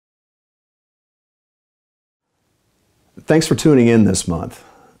Thanks for tuning in this month.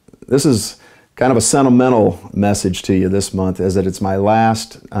 This is kind of a sentimental message to you this month, as that it's my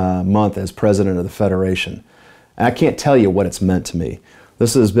last month as president of the Federation. And I can't tell you what it's meant to me.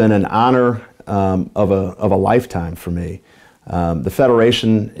 This has been an honor of a lifetime for me. The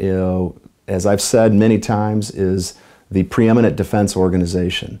Federation, as I've said many times, is the preeminent defense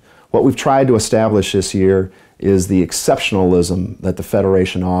organization. What we've tried to establish this year is the exceptionalism that the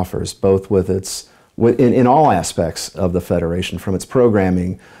Federation offers, both with in all aspects of the Federation, from its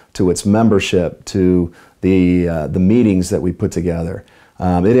programming to its membership to the meetings that we put together.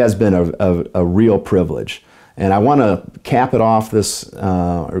 It has been a real privilege. And I want to cap it off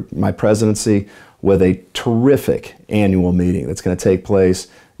my presidency with a terrific annual meeting that's going to take place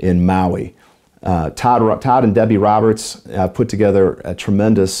in Maui. Todd and Debbie Roberts put together a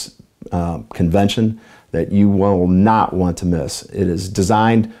tremendous convention that you will not want to miss. It is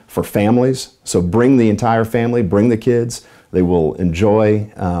designed for families, so bring the entire family, bring the kids. They will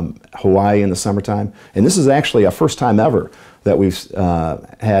enjoy Hawaii in the summertime. And this is actually our first time ever that we've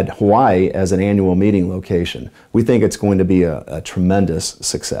had Hawaii as an annual meeting location. We think it's going to be a tremendous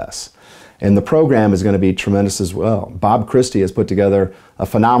success. And the program is going to be tremendous as well. Bob Christie has put together a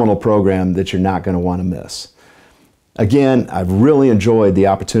phenomenal program that you're not going to want to miss. Again, I've really enjoyed the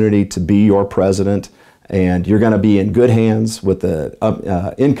opportunity to be your president, and you're going to be in good hands with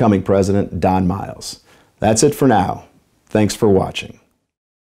the incoming president, Don Miles. That's it for now. Thanks for watching.